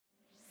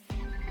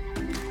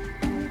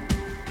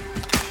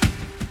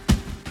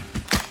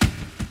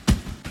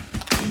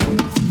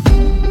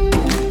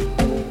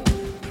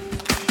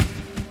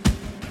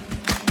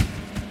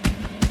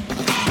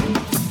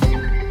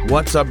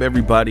What's up,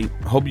 everybody?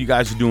 Hope you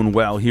guys are doing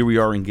well. Here we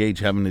are, Engage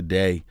Heaven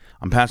today.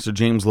 I'm Pastor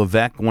James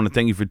Levesque. I want to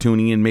thank you for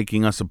tuning in,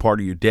 making us a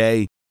part of your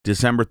day.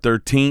 December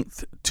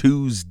 13th,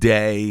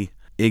 Tuesday,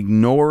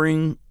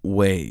 ignoring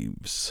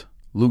waves.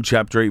 Luke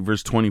chapter 8,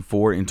 verse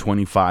 24 and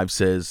 25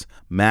 says,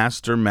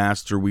 Master,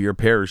 Master, we are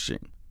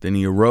perishing. Then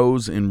he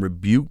arose and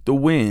rebuked the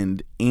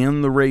wind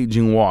and the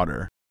raging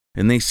water,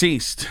 and they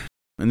ceased.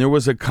 And there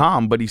was a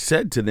calm, but he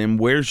said to them,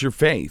 Where's your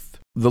faith?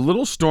 The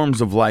little storms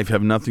of life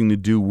have nothing to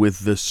do with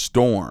the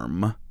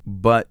storm,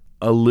 but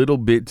a little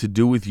bit to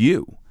do with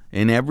you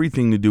and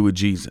everything to do with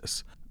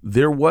Jesus.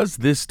 There was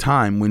this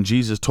time when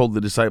Jesus told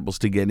the disciples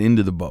to get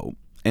into the boat,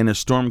 and a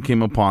storm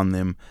came upon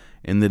them,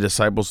 and the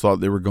disciples thought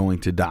they were going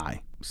to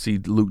die. See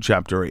Luke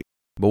chapter 8.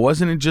 But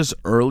wasn't it just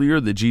earlier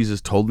that Jesus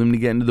told them to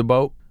get into the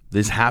boat?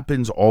 This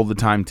happens all the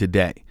time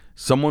today.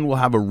 Someone will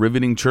have a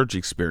riveting church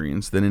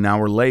experience, then an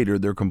hour later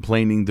they're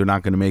complaining they're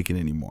not going to make it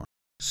anymore.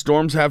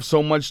 Storms have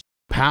so much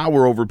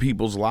power over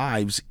people's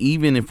lives,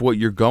 even if what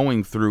you're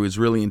going through is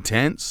really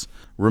intense.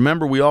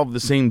 Remember, we all have the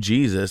same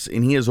Jesus,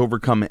 and he has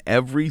overcome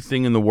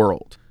everything in the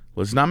world.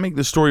 Let's not make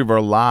the story of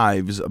our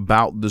lives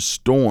about the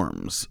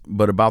storms,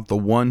 but about the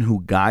one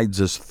who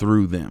guides us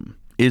through them.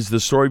 Is the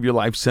story of your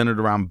life centered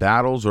around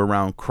battles or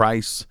around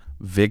Christ's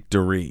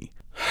victory?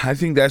 I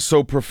think that's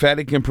so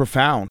prophetic and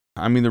profound.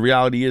 I mean, the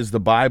reality is the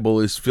Bible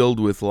is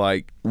filled with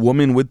like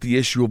woman with the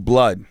issue of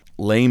blood,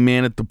 lame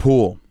man at the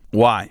pool.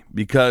 Why?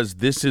 Because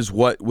this is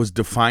what was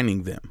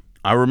defining them.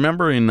 I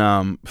remember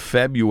in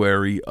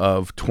February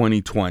of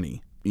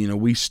 2020,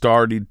 we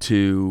started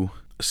to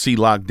see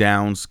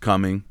lockdowns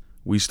coming.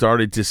 We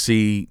started to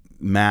see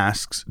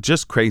masks,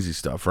 just crazy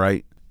stuff,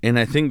 right? And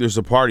I think there's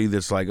a party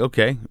that's like,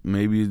 okay,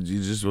 maybe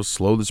you just will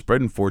slow the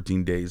spread in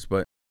 14 days,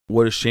 but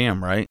what a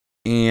sham, right?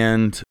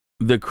 And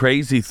the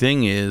crazy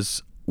thing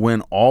is,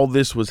 when all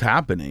this was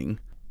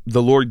happening,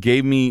 the Lord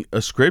gave me a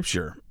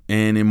scripture.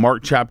 And in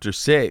Mark chapter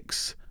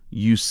 6,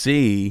 you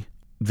see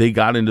they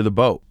got into the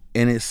boat.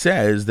 And it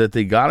says that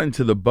they got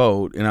into the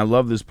boat, and I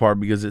love this part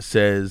because it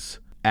says,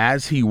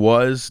 as he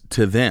was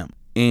to them.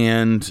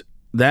 And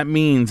that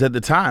means at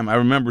the time, I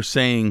remember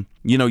saying,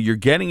 you're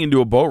getting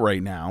into a boat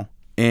right now,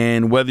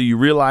 and whether you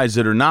realize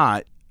it or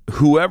not,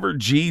 whoever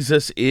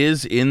Jesus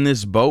is in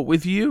this boat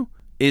with you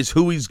is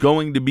who he's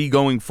going to be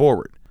going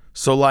forward.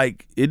 So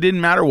it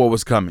didn't matter what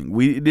was coming.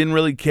 We didn't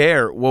really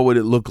care what would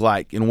it look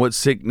like and what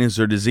sickness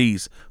or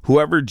disease.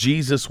 Whoever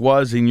Jesus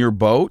was in your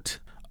boat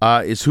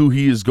is who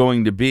he is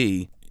going to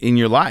be in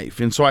your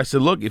life. And so I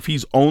said, look, if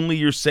he's only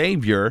your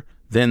savior,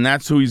 then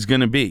that's who he's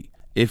going to be.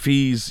 If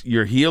he's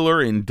your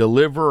healer and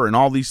deliverer and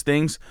all these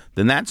things,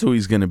 then that's who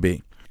he's going to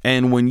be.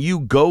 And when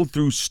you go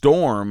through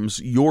storms,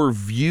 your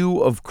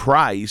view of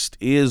Christ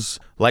is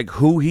like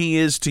who he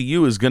is to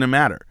you is going to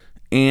matter.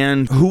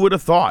 And who would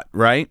have thought,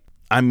 right?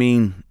 I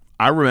mean,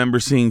 I remember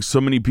seeing so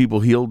many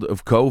people healed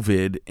of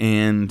COVID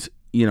and,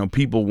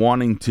 people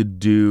wanting to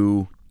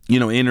do,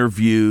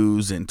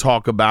 interviews and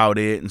talk about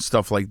it and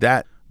stuff like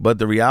that. But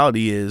the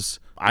reality is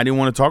I didn't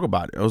want to talk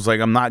about it. I was like,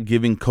 I'm not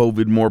giving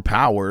COVID more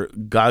power.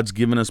 God's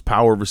given us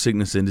power over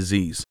sickness and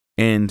disease.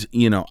 And,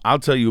 I'll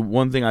tell you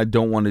one thing I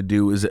don't want to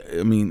do is,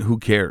 who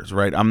cares,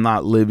 right? I'm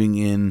not living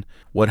in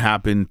what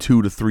happened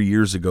 2 to 3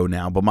 years ago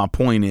now. But my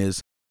point is,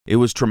 it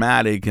was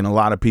traumatic and a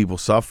lot of people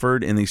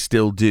suffered and they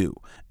still do.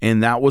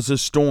 And that was a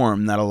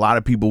storm that a lot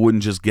of people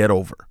wouldn't just get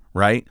over,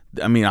 right?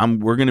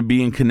 We're going to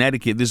be in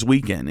Connecticut this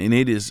weekend, and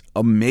it is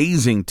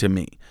amazing to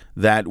me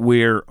that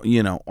we're,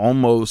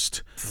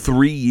 almost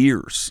 3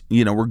 years,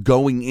 we're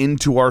going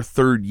into our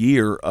third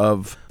year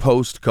of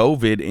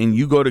post-COVID, and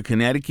you go to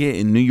Connecticut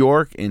and New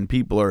York and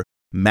people are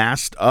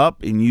masked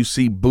up and you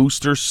see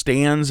booster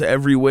stands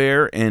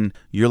everywhere and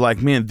you're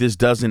like, man, this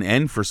doesn't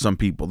end for some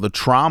people. The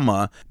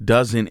trauma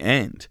doesn't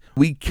end.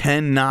 We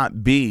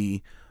cannot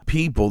be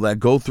people that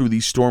go through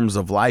these storms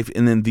of life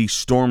and then these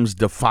storms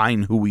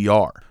define who we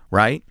are,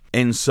 right?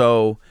 And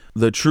so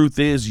the truth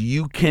is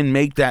you can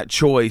make that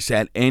choice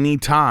at any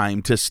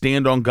time to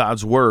stand on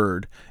God's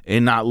word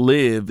and not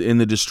live in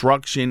the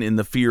destruction and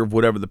the fear of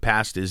whatever the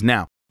past is.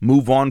 Now,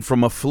 move on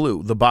from a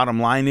flu. The bottom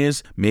line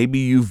is maybe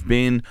you've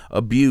been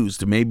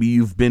abused. Maybe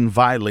you've been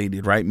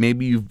violated, right?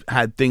 Maybe you've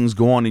had things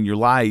go on in your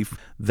life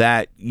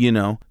that,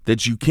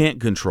 that you can't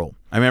control.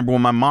 I remember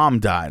when my mom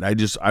died,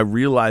 I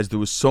realized there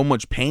was so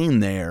much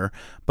pain there,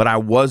 but I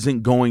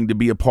wasn't going to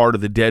be a part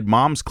of the Dead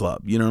Moms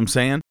Club. You know what I'm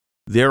saying?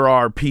 There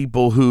are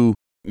people who,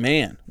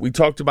 man, we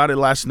talked about it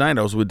last night.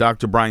 I was with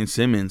Dr. Brian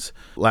Simmons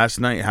last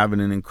night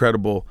having an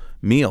incredible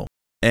meal.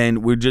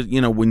 And we're just,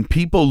 when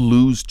people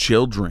lose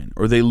children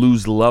or they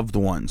lose loved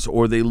ones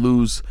or they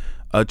lose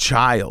a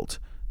child,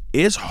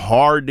 it's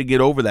hard to get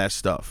over that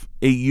stuff.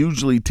 It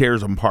usually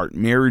tears apart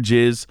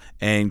marriages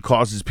and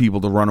causes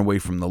people to run away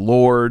from the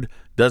Lord.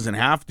 Doesn't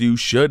have to,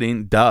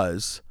 shouldn't,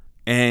 does.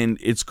 And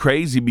it's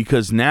crazy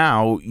because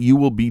now you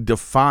will be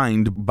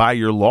defined by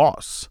your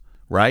loss,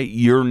 right?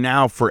 You're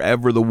now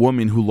forever the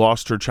woman who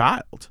lost her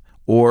child,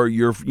 or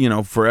you're,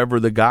 forever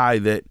the guy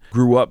that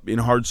grew up in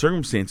hard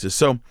circumstances.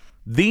 So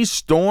These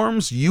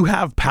storms you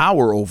have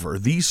power over.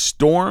 These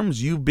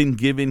storms you've been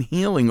given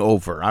healing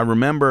over. I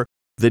remember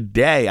the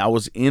day I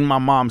was in my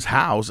mom's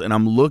house and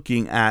I'm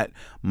looking at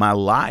my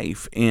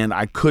life and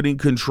I couldn't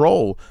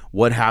control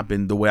what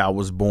happened the way I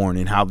was born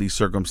and how these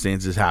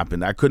circumstances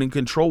happened. I couldn't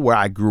control where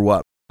I grew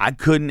up. I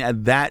couldn't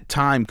at that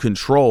time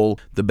control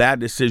the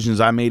bad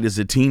decisions I made as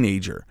a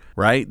teenager,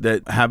 right?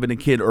 That having a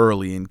kid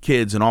early and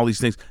kids and all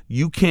these things,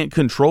 you can't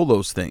control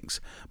those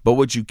things. But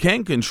what you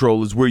can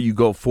control is where you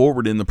go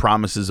forward in the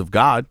promises of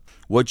God.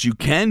 What you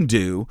can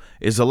do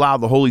is allow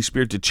the Holy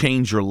Spirit to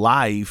change your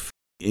life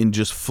and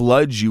just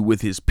flood you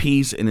with his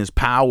peace and his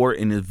power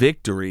and his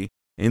victory.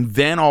 And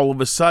then all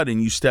of a sudden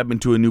you step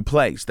into a new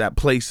place, that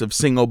place of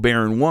single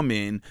barren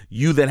woman,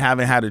 you that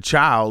haven't had a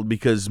child,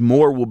 because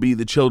more will be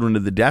the children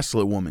of the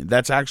desolate woman.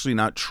 That's actually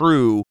not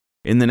true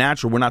in the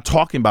natural. We're not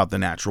talking about the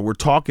natural. We're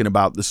talking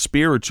about the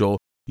spiritual.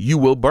 You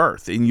will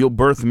birth and you'll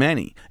birth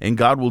many, and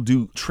God will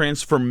do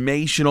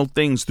transformational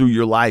things through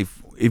your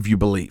life if you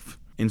believe.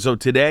 And so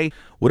today,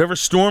 whatever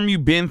storm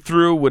you've been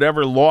through,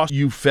 whatever loss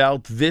you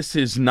felt, this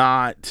is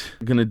not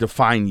going to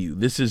define you.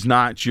 This is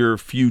not your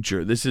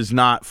future. This is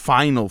not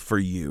final for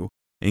you.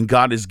 And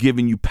God has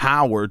given you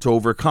power to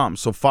overcome.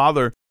 So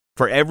Father,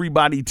 for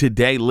everybody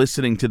today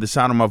listening to the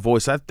sound of my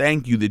voice, I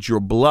thank you that your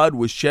blood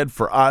was shed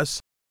for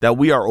us, that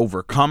we are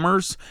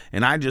overcomers.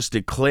 And I just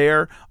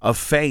declare a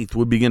faith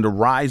would begin to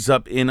rise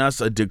up in us,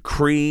 a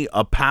decree,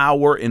 a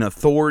power, and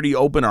authority.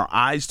 Open our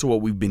eyes to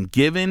what we've been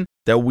given,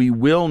 that we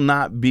will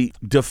not be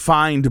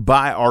defined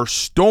by our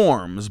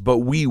storms, but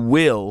we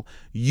will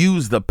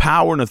use the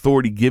power and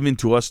authority given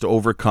to us to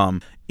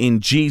overcome. In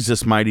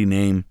Jesus' mighty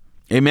name,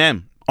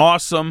 amen.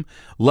 Awesome.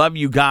 Love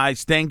you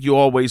guys. Thank you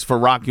always for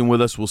rocking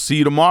with us. We'll see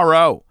you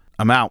tomorrow.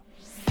 I'm out.